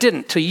youth, but it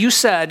didn't. So you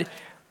said,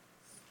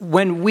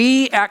 when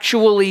we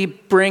actually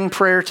bring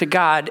prayer to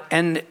God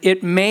and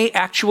it may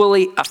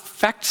actually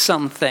affect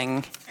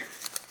something,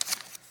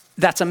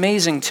 that's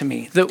amazing to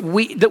me, that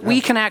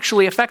we can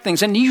actually affect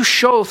things. And you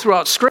show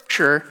throughout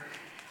Scripture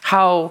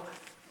how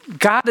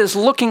God is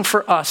looking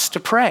for us to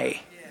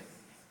pray.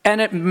 And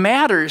it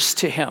matters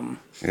to him.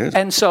 Yes.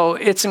 And so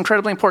it's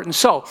incredibly important.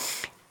 So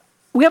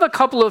we have a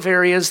couple of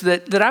areas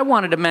that I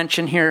wanted to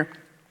mention here.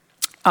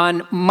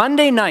 On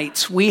Monday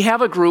nights, we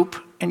have a group,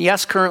 and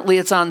yes, currently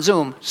it's on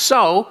Zoom,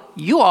 so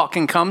you all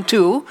can come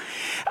too.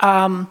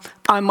 On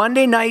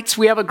Monday nights,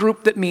 we have a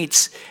group that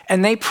meets,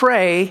 and they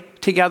pray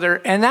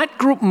together, and that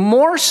group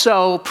more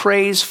so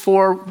prays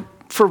for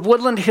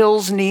Woodland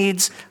Hills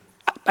needs.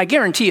 I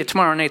guarantee you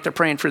tomorrow night they're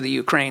praying for the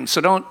Ukraine,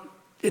 so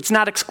it's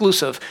not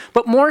exclusive,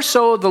 but more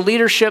so the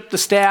leadership, the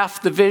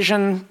staff, the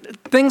vision,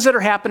 things that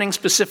are happening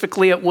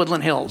specifically at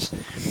Woodland Hills.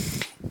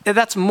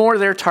 That's more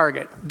their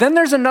target. Then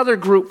there's another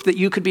group that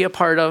you could be a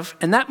part of,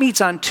 and that meets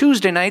on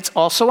Tuesday nights,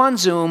 also on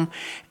Zoom,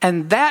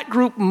 and that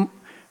group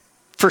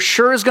for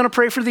sure is going to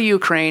pray for the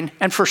Ukraine,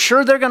 and for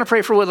sure they're going to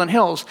pray for Woodland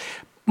Hills.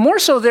 More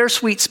so their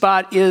sweet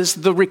spot is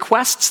the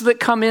requests that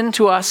come in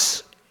to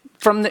us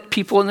from the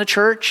people in the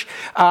church.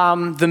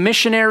 The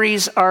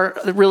missionaries are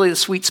really the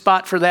sweet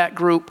spot for that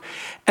group.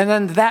 And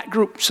then that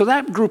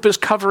group is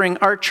covering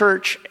our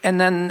church and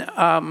then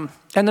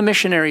and the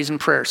missionaries in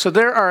prayer. So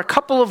there are a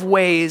couple of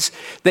ways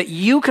that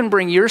you can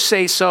bring your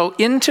say-so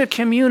into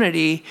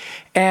community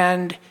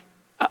and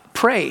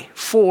pray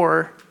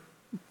for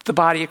the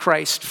body of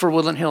Christ, for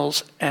Woodland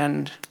Hills.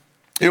 And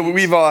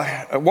we've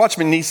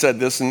Watchman Nee said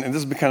this, and this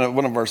has been kind of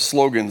one of our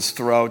slogans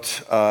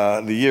throughout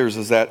the years,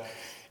 is that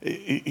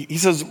he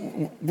says,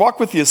 walk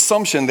with the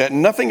assumption that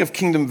nothing of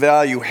kingdom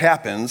value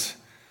happens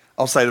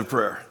outside of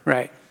prayer.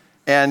 Right.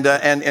 And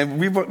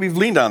we've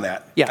leaned on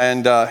that. Yeah.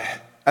 And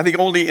I think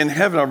only in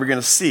heaven are we going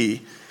to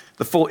see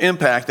the full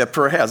impact that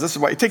prayer has. This is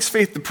why it takes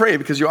faith to pray,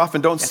 because you often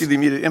don't see the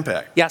immediate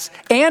impact. Yes.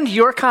 And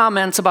your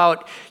comments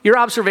about your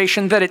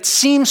observation that it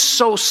seems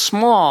so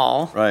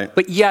small, right,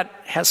 but yet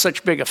has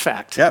such big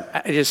effect.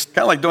 Yep. I just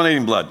kind of like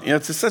donating blood.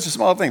 It's such a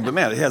small thing, but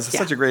man, it has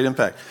such a great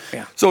impact.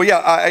 Yeah. So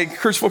I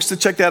encourage folks to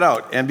check that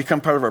out and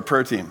become part of our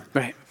prayer team.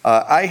 Right.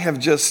 I have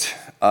just,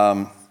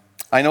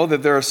 I know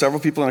that there are several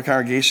people in the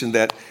congregation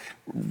that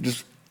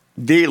just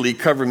daily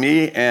cover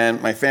me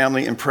and my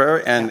family in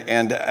prayer,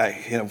 and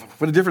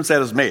what a difference that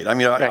has made. I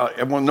mean,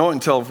 I won't know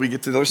until we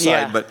get to the other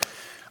side, but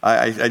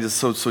I just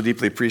so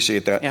deeply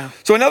appreciate that. Yeah.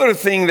 So another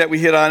thing that we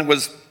hit on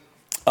was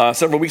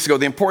several weeks ago,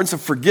 the importance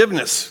of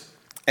forgiveness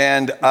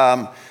and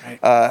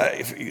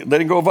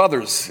letting go of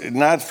others.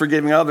 Not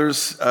forgiving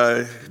others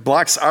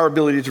blocks our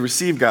ability to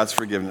receive God's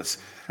forgiveness.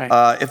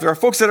 Right. If there are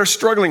folks that are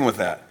struggling with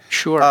that,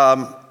 sure.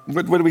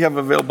 What do we have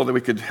available that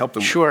we could help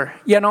them with? Sure.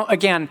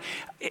 Again,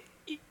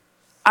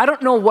 I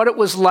don't know what it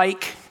was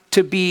like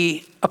to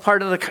be a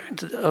part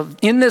of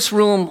in this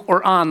room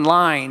or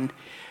online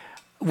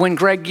when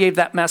Greg gave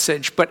that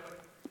message, but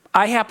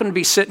I happened to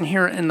be sitting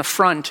here in the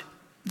front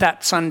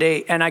that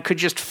Sunday, and I could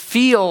just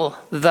feel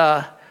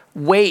the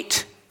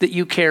weight that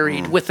you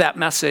carried with that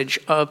message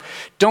of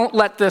don't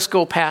let this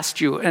go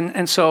past you.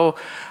 And so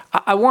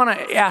I want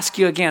to ask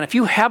you again, if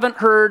you haven't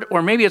heard,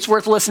 or maybe it's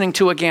worth listening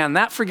to again,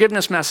 that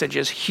forgiveness message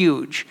is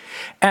huge.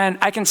 And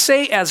I can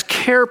say as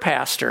care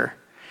pastor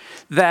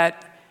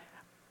that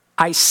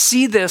I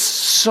see this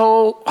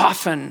so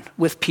often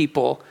with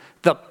people,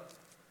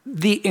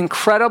 the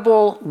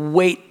incredible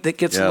weight that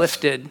gets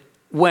lifted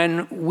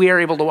when we are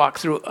able to walk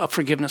through a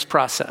forgiveness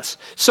process.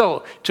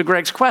 So, to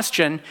Greg's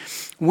question,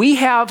 we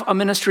have a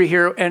ministry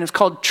here, and it's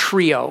called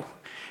Trio.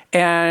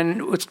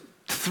 And it's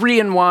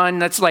 3-in-1.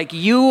 That's like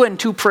you and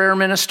 2 prayer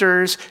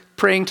ministers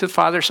praying to the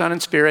Father, Son,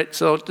 and Spirit.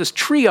 So this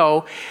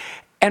Trio.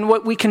 And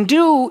what we can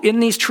do in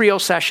these Trio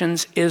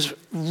sessions is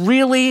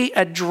really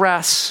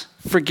address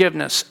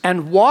forgiveness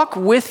and walk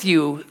with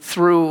you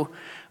through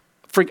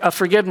a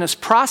forgiveness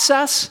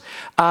process.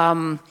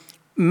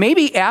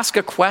 Maybe ask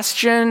a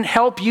question,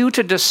 help you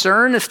to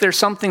discern if there's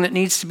something that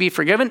needs to be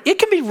forgiven. It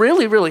can be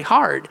really, really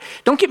hard.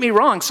 Don't get me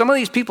wrong. Some of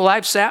these people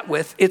I've sat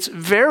with, it's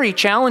very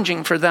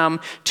challenging for them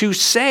to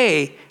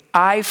say,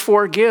 I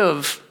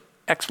forgive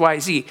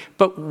XYZ.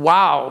 But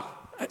wow.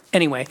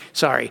 Anyway,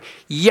 sorry.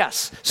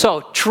 Yes.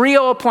 So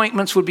Trio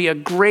appointments would be a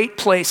great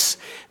place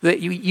that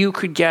you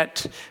could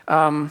get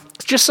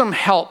just some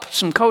help,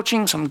 some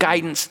coaching, some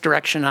guidance,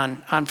 direction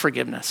on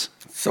forgiveness.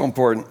 So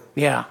important.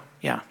 Yeah.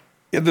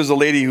 There's a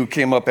lady who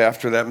came up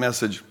after that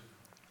message,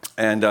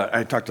 and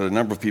I talked to a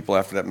number of people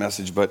after that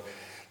message, but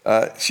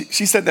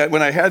she said that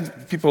when I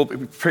had people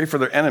pray for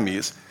their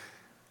enemies,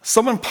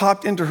 someone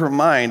popped into her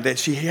mind that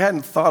she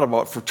hadn't thought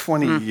about for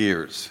 20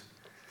 years.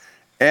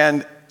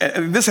 And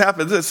this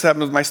happened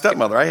with my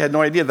stepmother. I had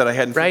no idea that I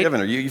hadn't forgiven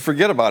her. You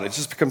forget about it. It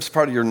just becomes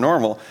part of your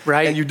normal.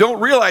 Right. And you don't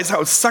realize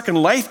how it's sucking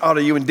life out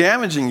of you and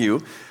damaging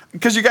you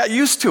because you got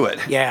used to it.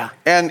 Yeah.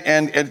 And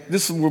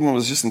this woman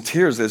was just in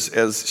tears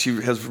as she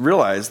has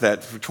realized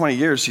that for 20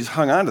 years she's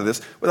hung on to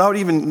this without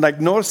even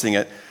noticing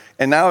it.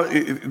 And now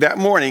that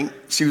morning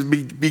she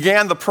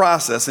began the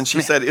process, and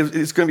she said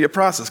it's going to be a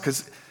process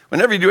because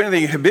whenever you do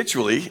anything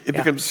habitually, it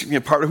becomes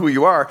part of who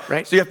you are.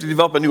 Right. So you have to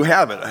develop a new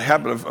habit,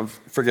 of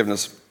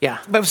forgiveness. Yeah.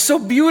 But it was so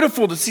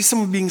beautiful to see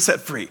someone being set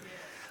free.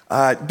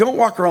 don't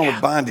walk around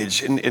with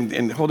bondage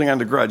and holding on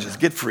to grudges.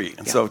 Get free.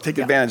 And so take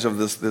advantage of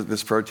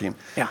this prayer team.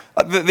 Yeah.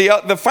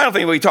 The final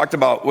thing we talked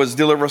about was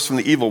deliver us from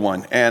the evil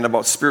one and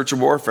about spiritual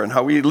warfare and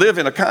how we live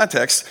in a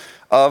context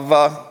of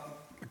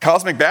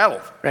cosmic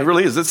battle. Right. It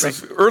really is.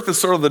 Earth is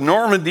sort of the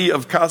Normandy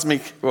of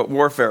cosmic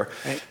warfare.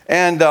 Right.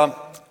 And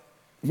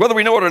whether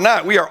we know it or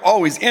not, we are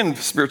always in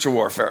spiritual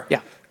warfare.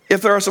 Yeah.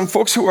 If there are some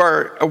folks who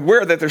are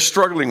aware that they're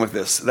struggling with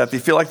this, that they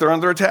feel like they're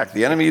under attack,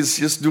 the enemy is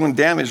just doing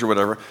damage or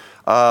whatever,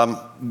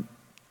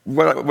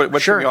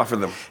 what can we offer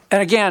them?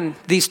 And again,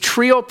 these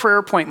trio prayer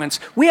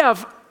appointments, we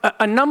have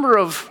a number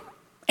of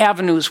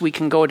avenues we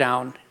can go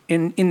down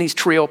in these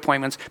trio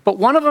appointments, but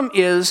one of them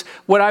is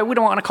what I would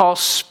want to call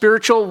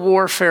spiritual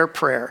warfare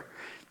prayer.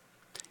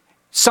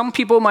 Some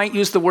people might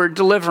use the word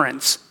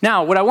deliverance.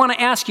 Now, what I want to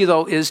ask you,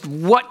 though, is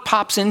what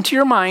pops into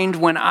your mind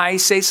when I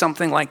say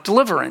something like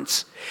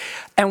deliverance?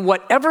 And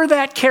whatever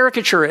that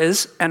caricature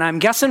is, and I'm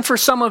guessing for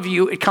some of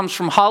you, it comes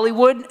from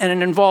Hollywood and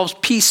it involves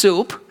pea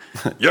soup.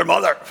 Your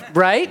mother.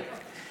 Right?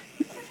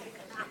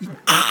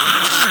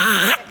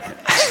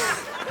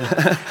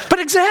 But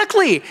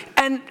exactly.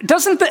 And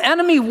doesn't the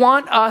enemy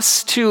want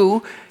us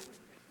to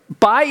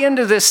buy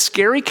into this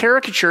scary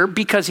caricature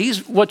because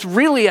what's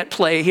really at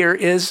play here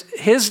is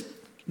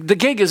the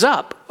gig is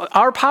up.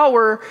 Our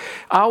power,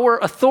 our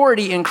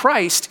authority in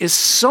Christ is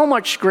so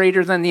much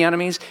greater than the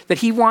enemy's that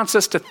he wants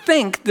us to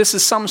think this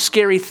is some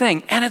scary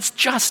thing. And it's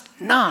just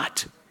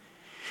not.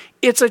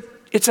 It's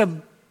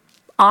a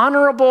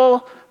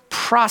honorable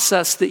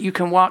process that you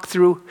can walk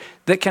through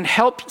that can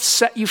help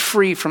set you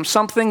free from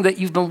something that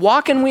you've been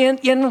walking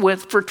in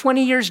with for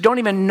 20 years, don't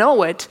even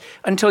know it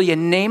until you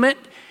name it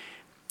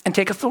and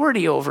take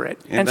authority over it.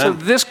 Amen. And so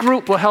this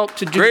group will help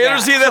to do Greater that. Greater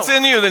is he that's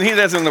in you than he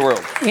that's in the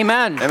world.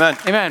 Amen. Amen.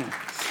 Amen.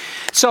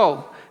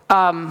 So,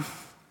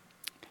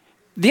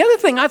 the other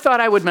thing I thought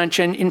I would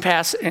mention in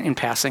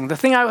passing, the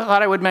thing I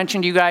thought I would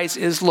mention to you guys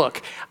is,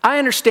 look, I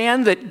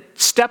understand that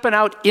stepping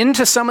out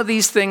into some of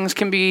these things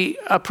can be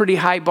a pretty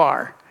high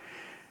bar.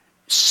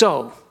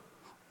 So,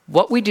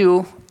 what we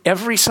do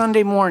every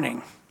Sunday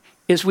morning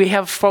is we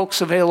have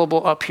folks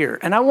available up here.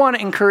 And I want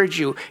to encourage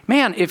you,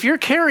 man, if you're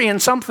carrying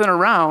something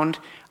around,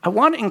 I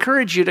want to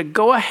encourage you to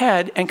go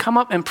ahead and come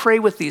up and pray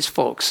with these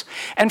folks.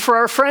 And for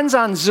our friends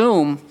on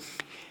Zoom,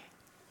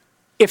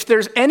 if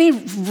there's any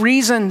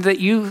reason that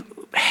you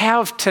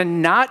have to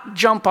not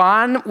jump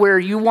on where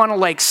you want to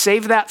like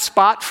save that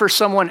spot for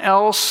someone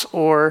else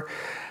or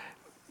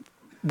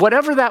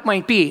whatever that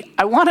might be,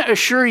 I want to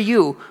assure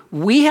you,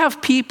 we have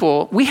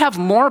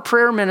more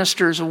prayer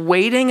ministers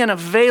waiting and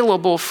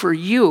available for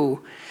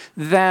you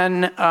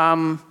than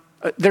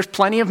there's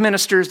plenty of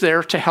ministers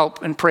there to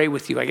help and pray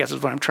with you, I guess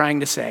is what I'm trying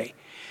to say.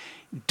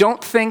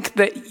 Don't think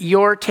that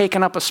you're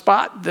taking up a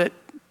spot that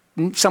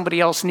somebody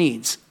else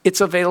needs.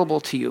 It's available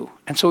to you.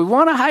 And so we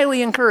want to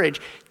highly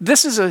encourage.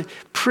 This is a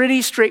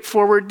pretty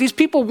straightforward, these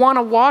people want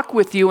to walk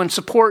with you and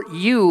support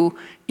you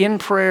in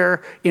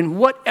prayer, in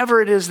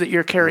whatever it is that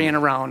you're carrying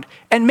around.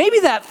 And maybe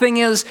that thing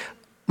is,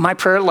 my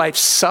prayer life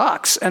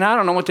sucks, and I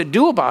don't know what to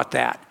do about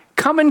that.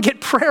 Come and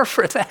get prayer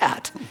for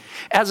that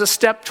as a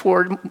step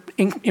toward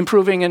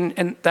improving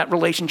in that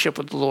relationship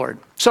with the Lord.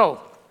 So,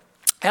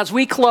 as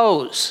we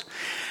close,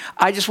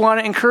 I just want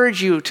to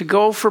encourage you to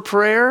go for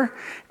prayer.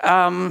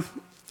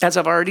 As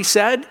I've already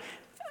said,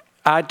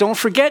 don't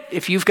forget,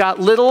 if you've got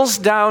littles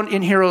down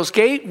in Heroes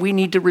Gate, we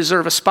need to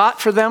reserve a spot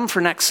for them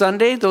for next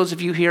Sunday, those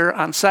of you here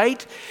on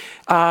site.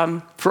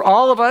 For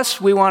all of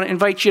us, we want to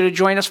invite you to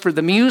join us for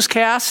the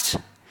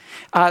Musecast.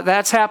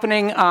 That's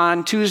happening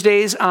on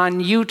Tuesdays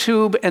on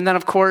YouTube. And then,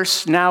 of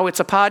course, now it's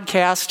a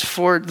podcast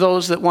for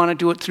those that want to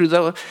do it through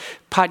the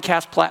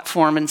podcast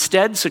platform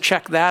instead. So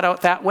check that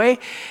out that way.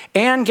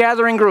 And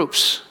gathering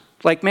groups.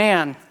 Like,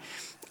 man,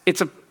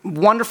 it's a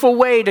wonderful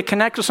way to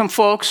connect with some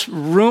folks.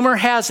 Rumor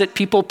has it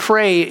people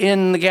pray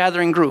in the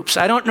gathering groups.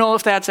 I don't know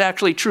if that's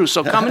actually true,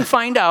 so come and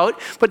find out.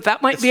 But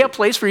that might be a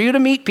place for you to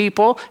meet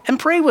people and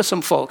pray with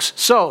some folks.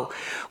 So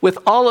with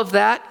all of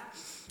that,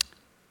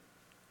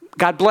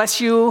 God bless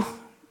you.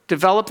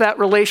 Develop that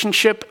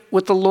relationship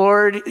with the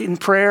Lord in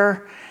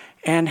prayer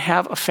and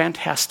have a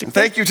fantastic day.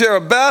 Thank you,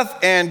 Tara Beth.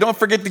 And don't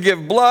forget to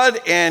give blood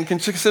and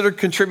consider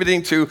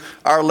contributing to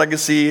our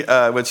legacy,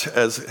 which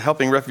is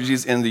helping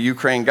refugees in the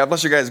Ukraine. God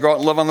bless you guys. Go out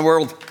and love on the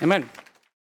world. Amen.